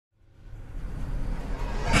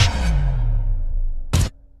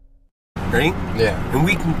right? Yeah. And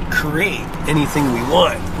we can create anything we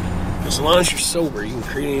want. As long as you're sober, you can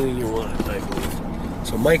create anything you want, I believe.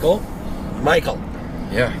 So Michael.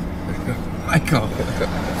 Yeah. Michael.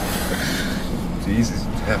 Jesus.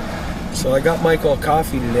 Yeah. So I got Michael a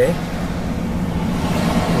coffee today.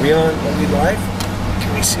 Are we on? Are we live?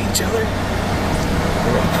 Can we see each other?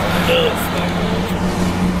 No.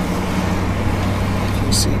 Can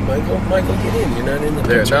you see Michael? Michael, get in. You're not in the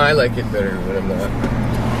picture. No, I like it better when I'm not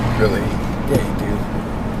really. Yeah, you do.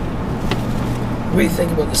 What do you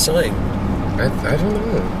think about the sign? I don't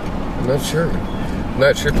know. I'm not sure. I'm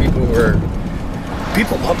not sure people were.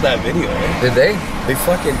 People love that video, eh? Did they? They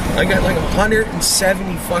fucking. I got like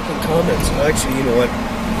 170 fucking comments. Actually, you know what?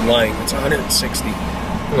 I'm lying. It's 160.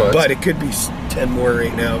 Well, but it could be 10 more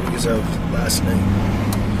right now because of last night.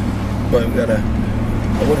 But we gotta.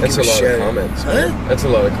 That's a lot of comments. Huh? That's a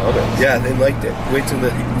lot of comments. Yeah, they liked it. Wait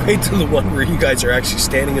till the one where you guys are actually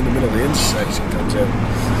standing in the middle of the intersection comes out.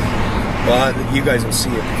 Well, you guys will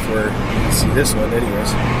see it before you see this one,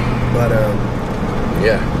 anyways. But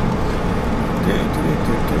yeah.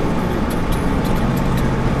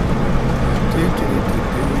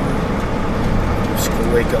 Just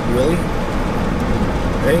gonna wake up Willie.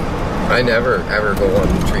 Hey? I never ever go on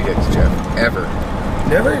Treedick, Jeff. Ever.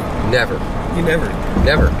 Never? Never. You never?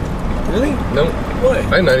 Never. Really? No. What?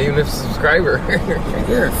 I'm not even a subscriber. I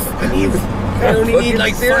only need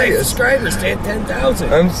like 5 subscribers to hit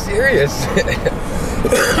 10,000. I'm serious.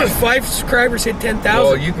 5 subscribers hit 10,000.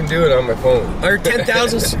 Well, you can do it on my phone. Or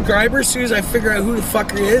 10,000 subscribers. As soon as I figure out who the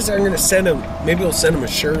fucker he is, I'm gonna send him. Maybe we'll send him a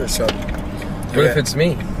shirt or something. What if it's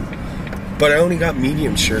me? But I only got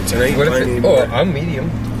medium shirts, and I ain't What buying if any it, more. I'm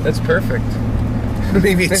medium. That's perfect.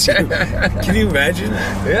 Maybe it's you. Can you imagine?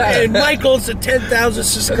 Yeah. And Michael's a 10,000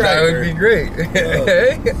 subscriber. That would be great.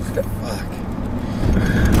 Fuck.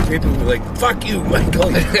 People will be like, fuck you,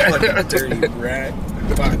 Michael, you fucking dirty rat.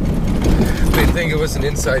 Fuck. They think it was an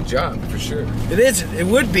inside job for sure. It isn't. It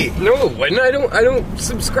would be. No, when I don't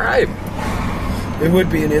subscribe. It would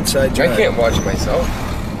be an inside job. I can't watch myself.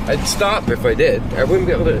 I'd stop if I did. I wouldn't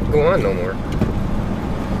be able to go on no more.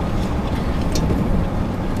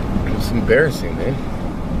 It's embarrassing, man.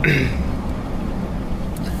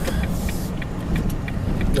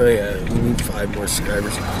 Oh yeah, we need 5 more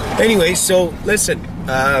subscribers. Anyway, so listen,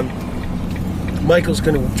 Michael's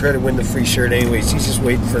gonna try to win the free shirt anyways. He's just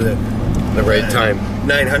waiting for the right time.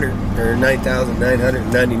 900 or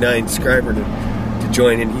 9,999 subscriber to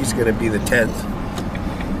join, and he's gonna be the 10th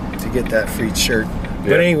to get that free shirt. Yeah,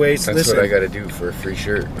 but anyways, that's listen. what I got to do for a free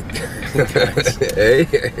shirt. Hey,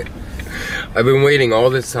 I've been waiting all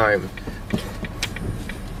this time.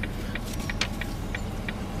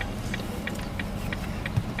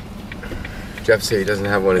 Jeff said he doesn't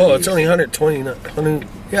have one of these. Oh, it's only 120.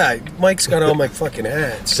 Yeah, Mike's got all my fucking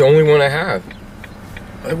hats. It's the only one I have.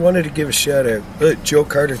 I wanted to give a shout out. Look, Joe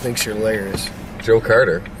Carter thinks you're hilarious. Joe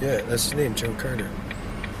Carter. Yeah, that's his name, Joe Carter.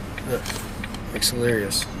 Yeah, Mike's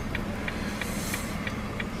hilarious.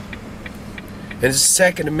 And it's the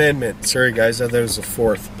Second Amendment. Sorry, guys, I thought it was the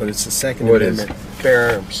 4th, but it's the Second Amendment.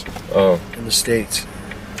 Bear arms. Oh. In the States.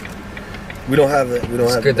 We don't have that. We don't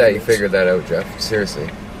have. It's good that you figured that out, Jeff. Seriously.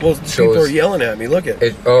 Well, people are yelling at me. Look at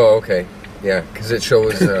it. Oh, okay. Yeah, because it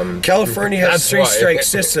shows. California has 3-strike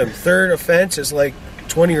system. 3rd offense is like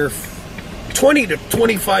 20 to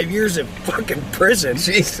 25 years in fucking prison.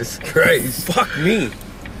 Jesus Christ. Fuck me.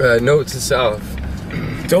 Note to self.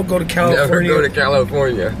 Don't go to California. Never go to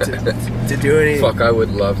California. to do anything. Fuck, I would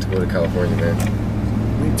love to go to California, man.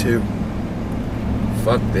 Me too.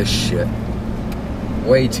 Fuck this shit.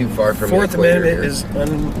 Way too far from the equator. 4th Amendment here. is People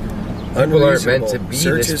unreasonable. aren't meant to be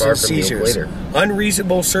Searches this far and from seizures. the equator.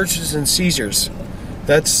 Unreasonable searches and seizures.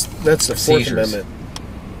 That's the 4th Seizures. Amendment.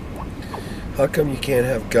 How come you can't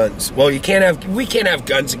have guns? Well, we can't have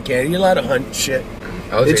guns in Canada. You're allowed to hunt shit.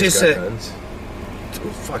 It's just guns.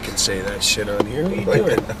 Don't fucking say that shit on here. What are you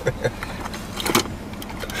doing?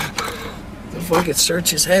 The fucking search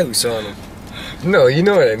his house on him. No, you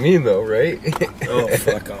know what I mean, though, right? Oh,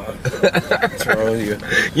 fuck off. What's wrong with you?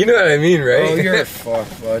 You know what I mean, right? Oh, you're a fuck,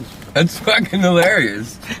 bud. That's fucking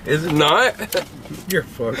hilarious. Is it not? You're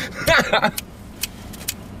fuck.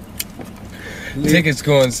 Tickets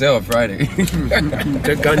go on sale Friday.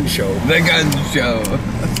 The gun show. The gun show.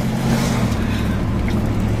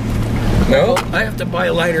 No? I have to buy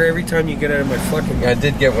a lighter every time you get out of my fucking... I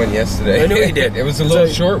did get one yesterday. I know you did. It was a little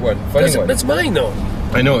short one. Funny one. That's mine, though.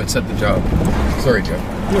 I know, it's at the job. Sorry, Jeff.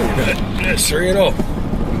 No, you're not sorry at all.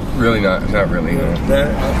 Really not. Not really, no. Not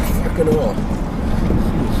fucking all.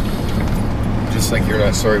 Just like you're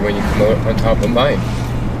not sorry when you come out on top of mine.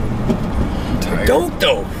 I don't,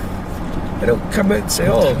 though. I don't come out and say,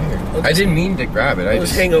 oh, I didn't mean to grab it. I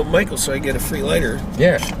just just hang out with Michael so I get a free lighter.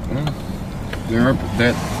 Yeah.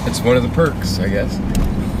 It's one of the perks, I guess.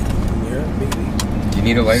 Yeah, maybe. Do you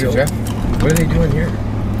need a lighter, Jeff? What are they doing here?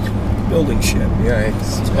 Building shit. Yeah,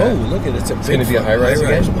 it's look at it. It's going to be a high-rise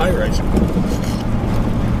again? High-rise.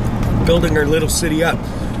 Building our little city up.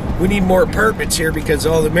 We need more apartments here because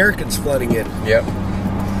all the Americans flooding in. Yep.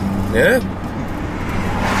 Yeah?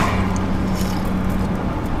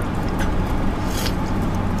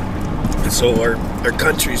 So our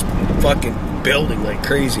country's fucking building like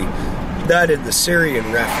crazy. That and the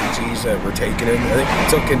Syrian refugees that we're taking in. I think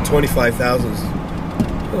we took in 25,000.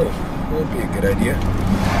 Oh, that'd be a good idea.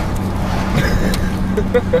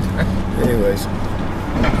 Anyways.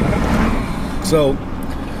 So,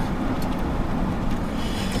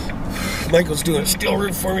 Michael's doing a steel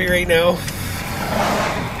roof for me right now.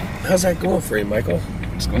 How's that going for you, Michael?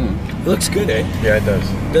 It's going. It looks good, eh? Yeah, it does.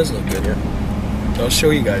 It does look good, yeah. I'll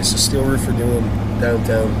show you guys the steel roof we're doing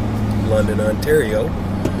downtown London, Ontario.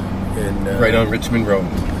 And, right on Richmond Road.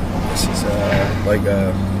 This is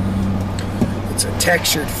it's a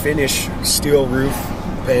textured finish steel roof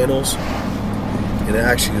panels, and it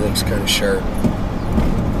actually looks kind of sharp.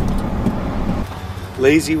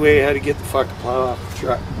 Lazy way how to get the fucking plow off the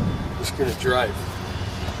truck. Just gonna drive.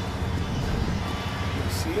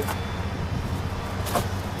 See it?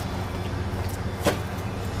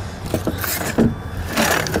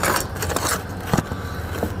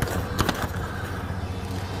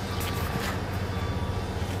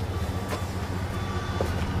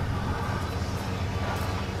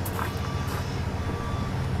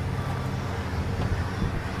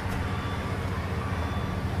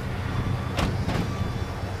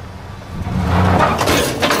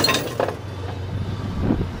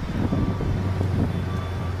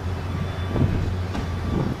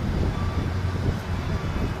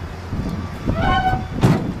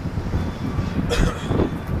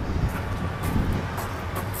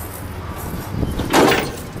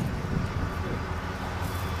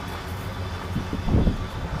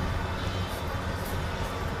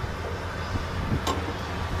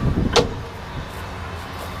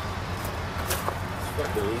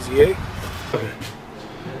 Easy, eh?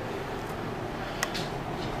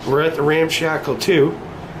 We're at the Ramshackle 2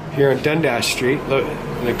 here on Dundas Street. Look,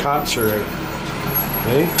 the cops are out.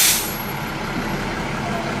 Hey?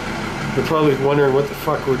 You're probably wondering what the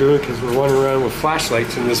fuck we're doing because we're wandering around with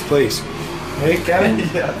flashlights in this place. Hey, Kevin?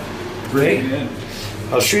 Yeah. Bring it in.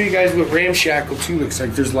 I'll show you guys what Ramshackle 2 looks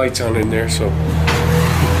like. There's lights on in there, so.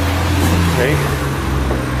 Right?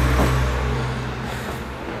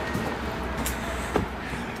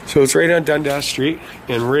 So it's right on Dundas Street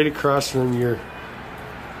and right across from your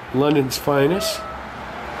London's finest,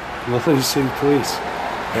 London City Police.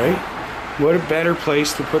 Right? What a better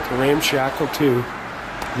place to put the Ramshackle 2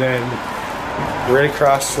 than right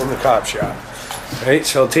across from the cop shop. Right?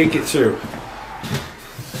 So I'll take it through.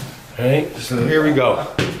 Right? So here we go.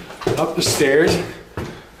 Up the stairs.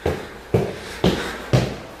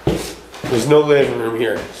 There's no living room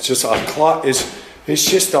here. It's just a clock. It's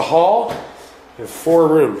just a hall. We have 4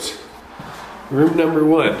 rooms. Room number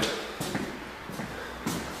 1.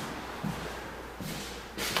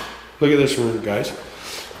 Look at this room, guys.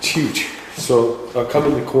 It's huge. So I'll come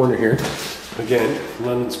in the corner here. Again,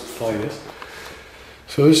 London's finest.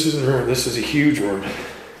 So this is the room. This is a huge room.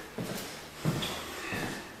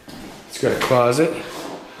 It's got a closet.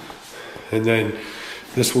 And then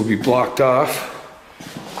this will be blocked off.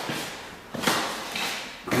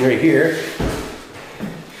 Right here.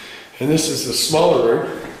 And this is the smaller room,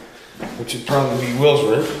 which would probably be Will's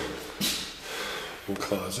room. And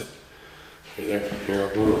closet. Right there. Here, I'll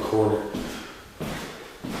go in the corner.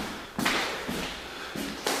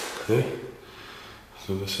 Okay.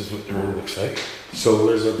 So this is what the room looks like. So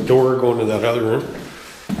there's a door going to that other room.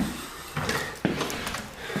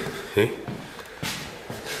 Okay.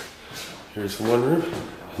 Here's one room,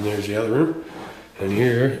 and there's the other room. And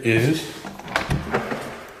here is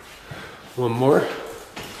one more.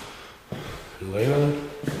 Lay on.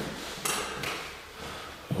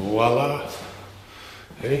 Voila.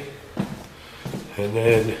 Okay. And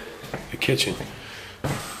then the kitchen.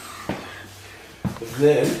 And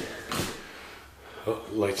then, oh,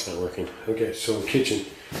 light's not working. Okay, so the kitchen.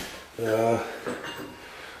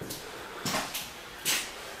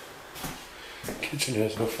 Kitchen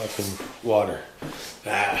has no fucking water.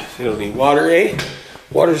 Ah, they don't need water, eh?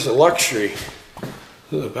 Water's a luxury.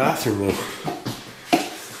 Look at the bathroom though.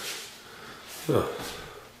 Oh.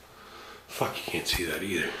 Fuck, you can't see that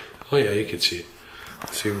either. Oh yeah, you can see it.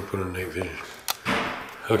 Let's see if we put on night vision.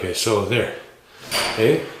 Okay, so there.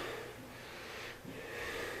 Okay?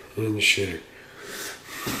 and the shitter.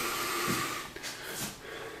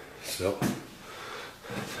 So,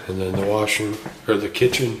 and then the washroom, or the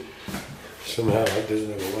kitchen, somehow it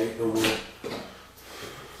doesn't have a light no more.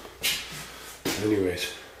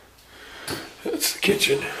 Anyways, that's the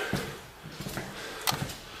kitchen.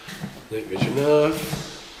 Night vision off.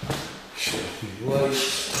 Shut off the lights.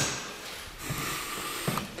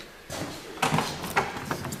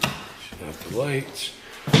 Shut off the lights.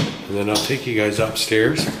 And then I'll take you guys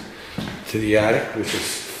upstairs to the attic, which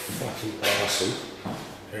is fucking awesome.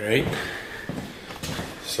 Alright?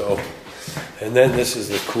 So, and then this is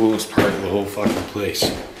the coolest part of the whole fucking place.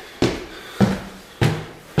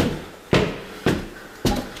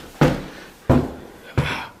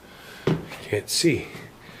 Can't see.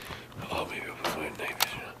 Oh, maybe I'll put my night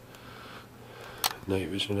vision on. Night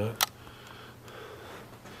vision on.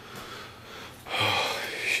 Oh,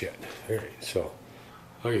 shit. Alright, so.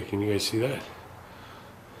 Okay, can you guys see that?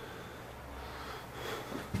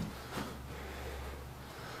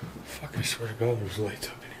 Fuck, I swear to God, there's lights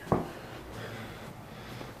up in here.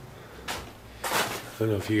 I don't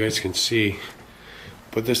know if you guys can see,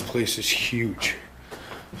 but this place is huge.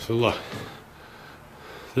 So look,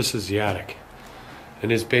 this is the attic,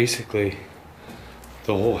 and it's basically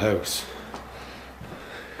the whole house.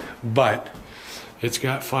 But it's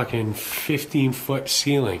got fucking 15-foot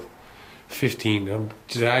ceiling. 15, I'm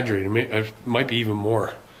exaggerating, it might be even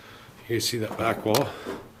more. You guys see that back wall?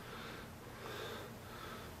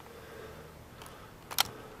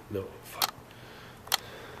 No, fuck.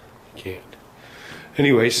 Can't.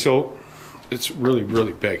 Anyway, so it's really,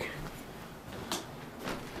 really big.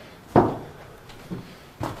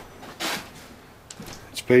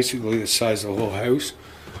 It's basically the size of the whole house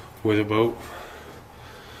with about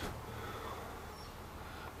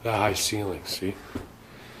the high ceiling, see?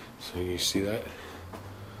 So you see that?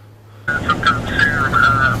 Sometime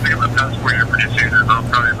soon, be with us for you pretty soon, and I'll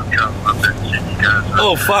probably come up and see you guys.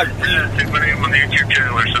 Oh, fuck. See my name on the YouTube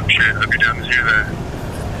channel or some shit. I'll be down to see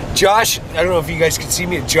that. Josh, I don't know if you guys can see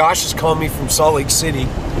me. Josh is calling me from Salt Lake City,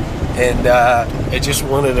 and I just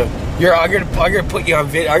wanted to. I'm gonna put you on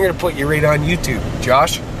video. I'm gonna put you right on YouTube,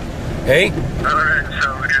 Josh. Hey. All right,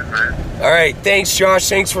 sounds good, man. All right, thanks, Josh.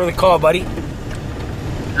 Thanks for the call, buddy. Have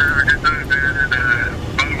a good night, man. And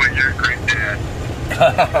by the way, you're a great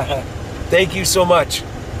dad. Thank you so much. You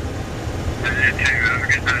too. Have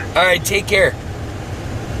a good night. All right, take care.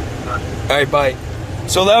 All right, bye.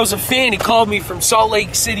 So that was a fan. He called me from Salt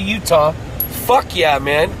Lake City, Utah. Fuck yeah,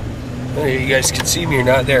 man. I don't know if you guys can see me or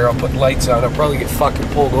not there. I'll put lights on. I'll probably get fucking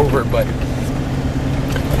pulled over, but.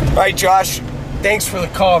 All right, Josh. Thanks for the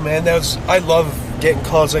call, man. I love getting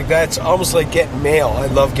calls like that. It's almost like getting mail. I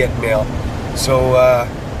love getting mail. So,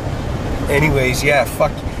 anyways, yeah,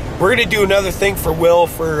 fuck. We're gonna do another thing for Will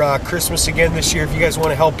for Christmas again this year. If you guys want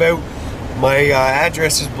to help out, my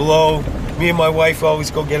address is below. Me and my wife always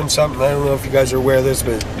go get him something. I don't know if you guys are aware of this,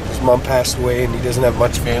 but his mom passed away and he doesn't have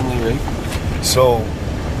much family, right? So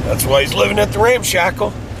that's why he's living at the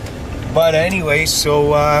Ramshackle. But anyway, so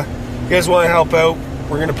you guys want to help out,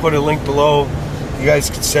 we're gonna put a link below. You guys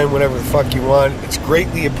can send whatever the fuck you want. It's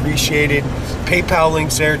greatly appreciated. PayPal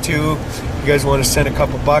link's there too. You guys want to send a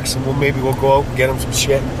couple bucks, and maybe we'll go out and get him some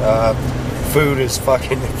shit. Food is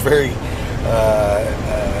fucking very.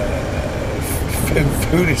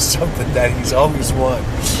 Food is something that he's always wanted.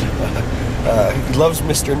 He loves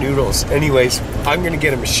Mr. Noodles. Anyways, I'm gonna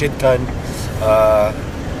get him a shit ton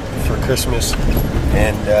for Christmas,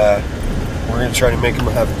 and we're gonna try to make him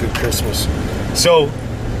have a good Christmas. So,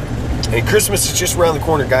 and Christmas is just around the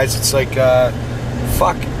corner, guys. It's like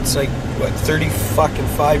it's like what,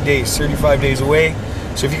 35 days away.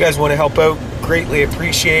 So if you guys want to help out, greatly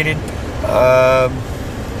appreciated.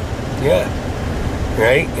 Yeah,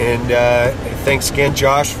 right. And thanks again,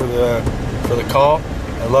 Josh, for the call.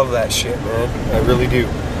 I love that shit, man. I really do.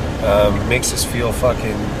 Makes us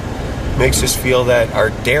feel that our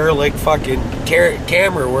derelict fucking camera,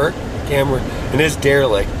 it is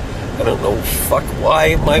derelict. I don't know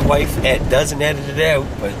why my wife doesn't edit it out,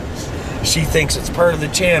 but she thinks it's part of the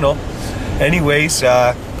channel. Anyways,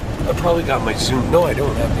 I probably got my zoom. No, I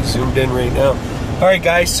don't have me zoomed in right now. All right,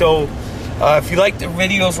 guys. So if you like the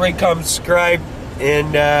videos, rate, comment, subscribe,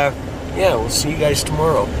 and yeah, we'll see you guys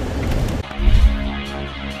tomorrow.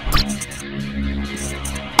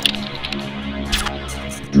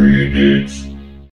 Treedick.